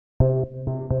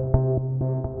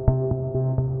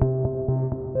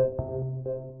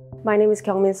My name is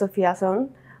Kyungmin Sophia.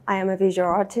 I am a visual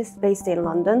artist based in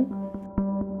London.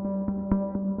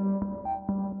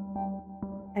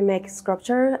 I make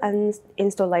sculpture and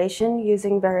installation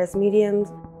using various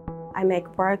mediums. I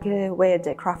make work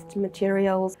with craft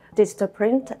materials, digital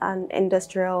print, and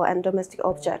industrial and domestic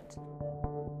objects.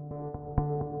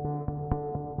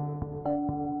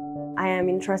 I am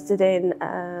interested in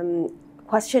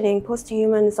questioning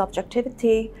post-human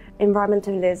subjectivity,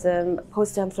 environmentalism,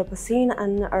 post-Anthropocene,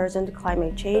 and urgent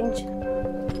climate change.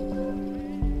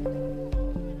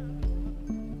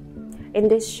 In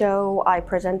this show, I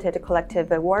presented collective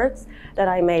works that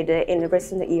I made in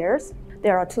recent years.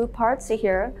 There are two parts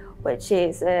here, which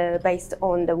is based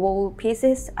on the wall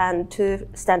pieces and two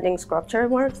standing sculpture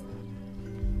works.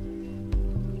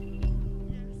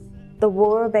 The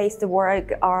wall-based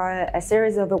work are a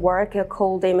series of work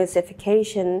called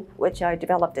emulsification, which I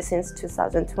developed since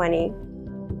 2020.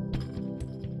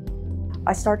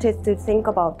 I started to think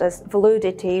about this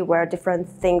fluidity where different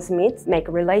things meet, make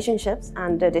relationships,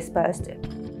 and disperse.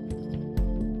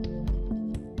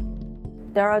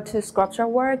 There are two sculpture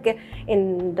work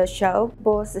in the show,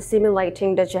 both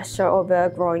simulating the gesture of a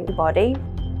growing body.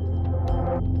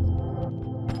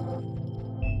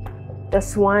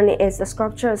 This one is a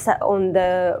sculpture set on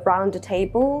the round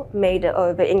table made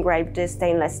of engraved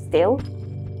stainless steel.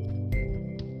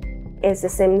 It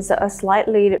seems a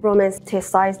slightly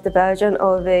romanticized version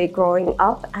of growing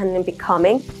up and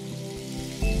becoming.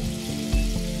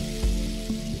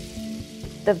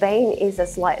 The vein is a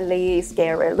slightly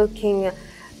scary-looking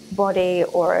body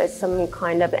or some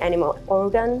kind of animal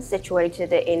organ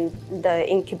situated in the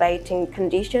incubating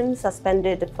condition,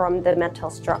 suspended from the metal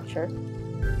structure.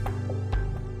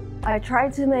 I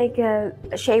tried to make a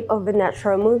shape of a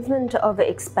natural movement of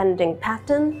expanding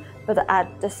pattern, but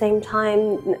at the same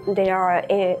time they are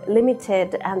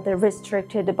limited and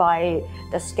restricted by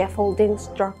the scaffolding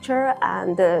structure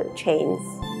and the chains.